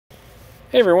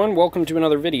Hey everyone, welcome to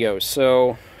another video.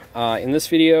 So in this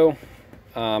video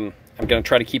I'm going to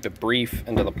try to keep it brief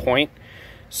and to the point.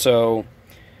 So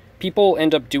people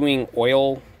end up doing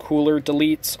oil cooler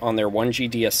deletes on their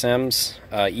 1G DSMs,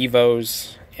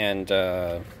 EVOs, and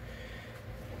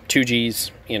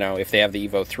 2Gs, you know, if they have the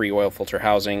EVO 3 oil filter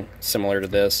housing, similar to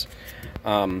this.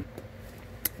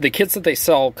 The kits that they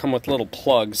sell come with little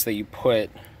plugs that you put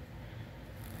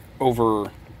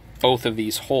over both of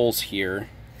these holes here.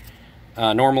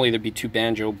 Normally there'd be two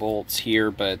banjo bolts here,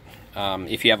 but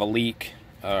if you have a leak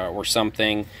or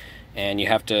something and you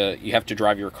have to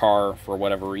drive your car for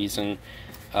whatever reason,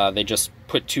 they just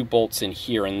put two bolts in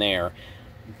here and there.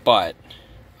 But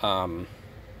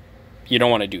you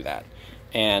don't want to do that.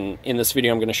 And in this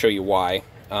video I'm going to show you why.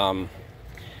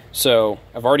 So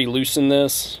I've already loosened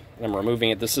this. I'm removing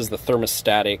it. This is the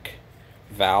thermostatic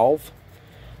valve.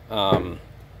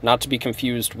 Not to be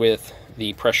confused with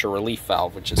the pressure relief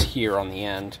valve, which is here on the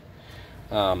end.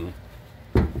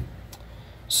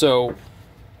 So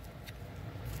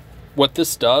what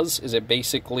this does is it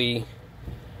basically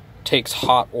takes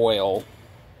hot oil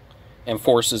and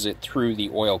forces it through the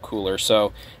oil cooler.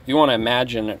 So if you want to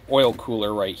imagine an oil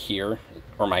cooler right here,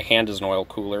 or my hand is an oil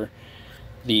cooler,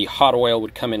 the hot oil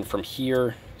would come in from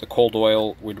here, the cold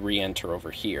oil would re-enter over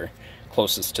here,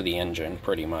 closest to the engine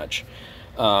pretty much.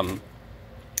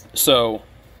 So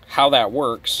how that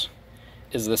works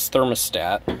is this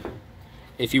thermostat,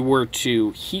 if you were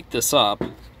to heat this up,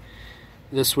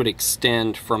 this would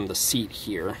extend from the seat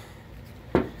here.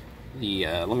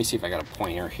 Let me see if I got a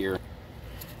pointer here.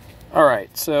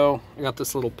 Alright, so I got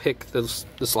this little pick this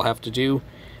will have to do.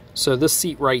 So this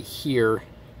seat right here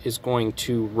is going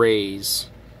to raise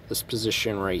this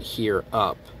position right here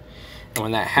up. And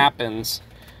when that happens,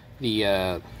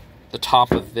 the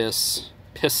top of this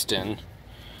piston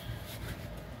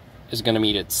is going to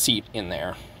meet its seat in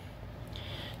there.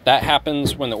 That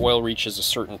happens when the oil reaches a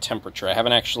certain temperature. I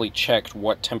haven't actually checked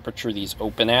what temperature these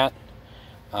open at,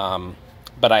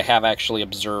 but I have actually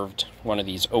observed one of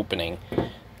these opening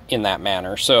in that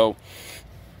manner. So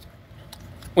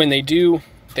when they do,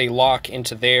 they lock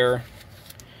into there,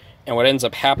 and what ends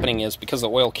up happening is, because the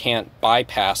oil can't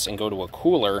bypass and go to a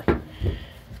cooler,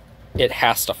 it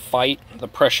has to fight the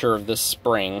pressure of this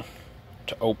spring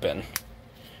to open.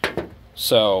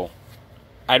 So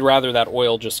I'd rather that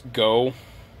oil just go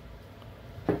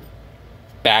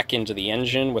back into the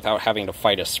engine without having to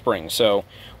fight a spring. So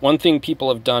one thing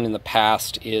people have done in the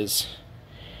past is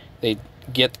they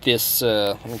get this,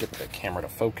 let me get the camera to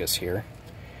focus here.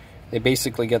 They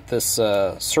basically get this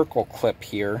circle clip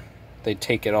here. They'd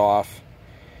take it off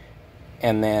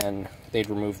and then they'd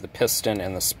remove the piston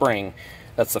and the spring.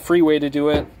 That's the free way to do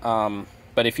it.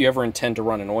 But if you ever intend to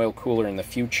run an oil cooler in the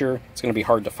future, it's going to be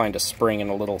hard to find a spring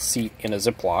and a little seat in a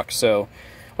Ziploc. So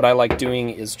what I like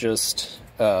doing is just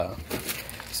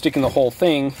sticking the whole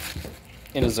thing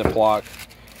in a Ziploc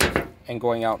and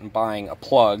going out and buying a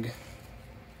plug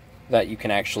that you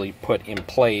can actually put in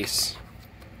place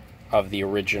of the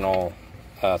original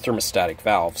thermostatic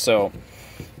valve. So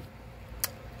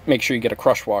make sure you get a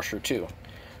crush washer too.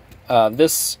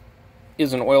 This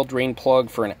is an oil drain plug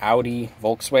for an Audi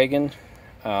Volkswagen.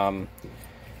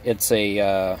 It's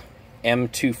a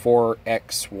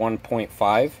M24X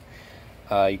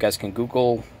 1.5. You guys can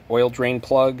Google oil drain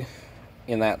plug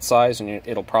in that size, and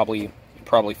it'll probably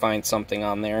find something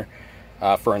on there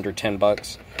for under 10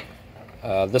 bucks.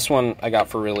 This one I got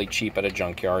for really cheap at a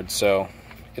junkyard, so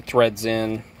it threads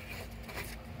in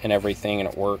and everything, and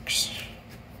it works.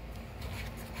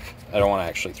 I don't want to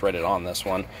actually thread it on this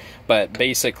one, but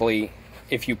basically,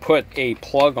 if you put a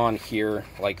plug on here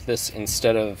like this,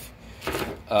 instead of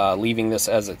leaving this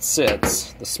as it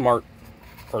sits,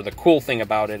 the cool thing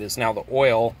about it is now the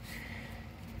oil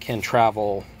can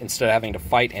travel, instead of having to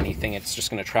fight anything, it's just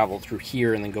going to travel through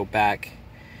here and then go back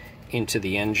into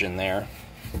the engine there.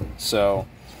 So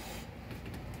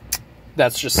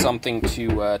that's just something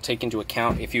to take into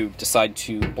account if you decide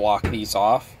to block these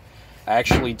off. I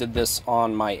actually did this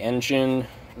on my engine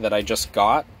that I just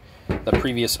got. The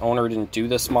previous owner didn't do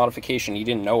this modification. He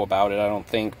didn't know about it, I don't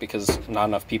think, because not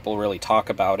enough people really talk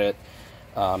about it.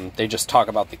 They just talk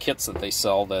about the kits that they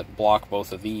sell that block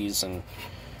both of these, and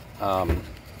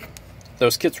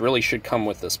those kits really should come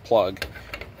with this plug.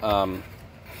 I'm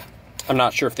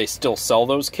not sure if they still sell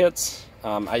those kits.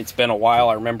 It's been a while.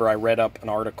 I remember I read up an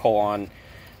article on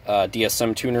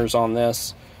DSM tuners on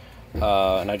this,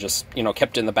 and I just,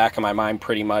 kept it in the back of my mind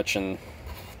pretty much, and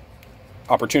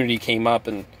opportunity came up,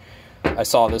 and I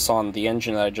saw this on the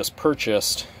engine that I just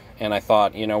purchased, and I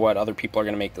thought, you know what, other people are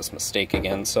going to make this mistake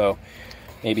again, so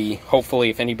maybe, hopefully,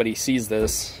 if anybody sees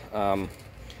this,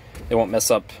 they won't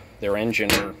mess up their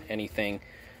engine or anything.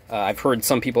 I've heard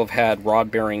some people have had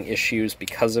rod bearing issues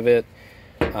because of it,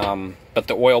 but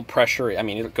the oil pressure, I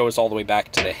mean, it goes all the way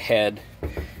back to the head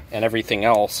and everything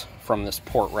else from this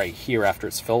port right here after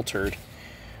it's filtered.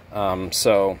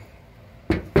 So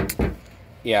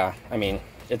yeah, I mean,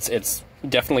 it's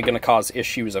definitely going to cause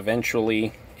issues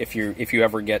eventually. If you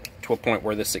ever get to a point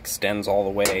where this extends all the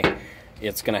way,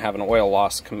 it's going to have an oil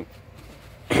loss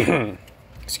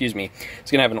excuse me, it's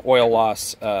going to have an oil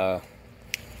loss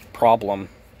problem.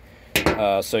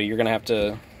 So you're going to have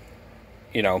to,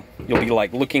 you know, you'll be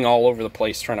like looking all over the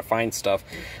place trying to find stuff.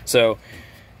 So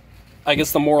I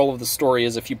guess the moral of the story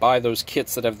is, if you buy those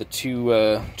kits that have the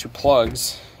two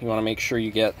plugs, you want to make sure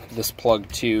you get this plug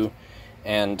too.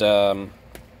 And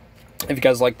if you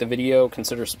guys like the video,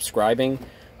 consider subscribing.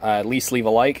 At least leave a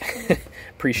like.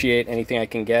 Appreciate anything I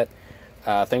can get.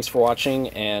 Thanks for watching,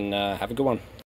 and have a good one.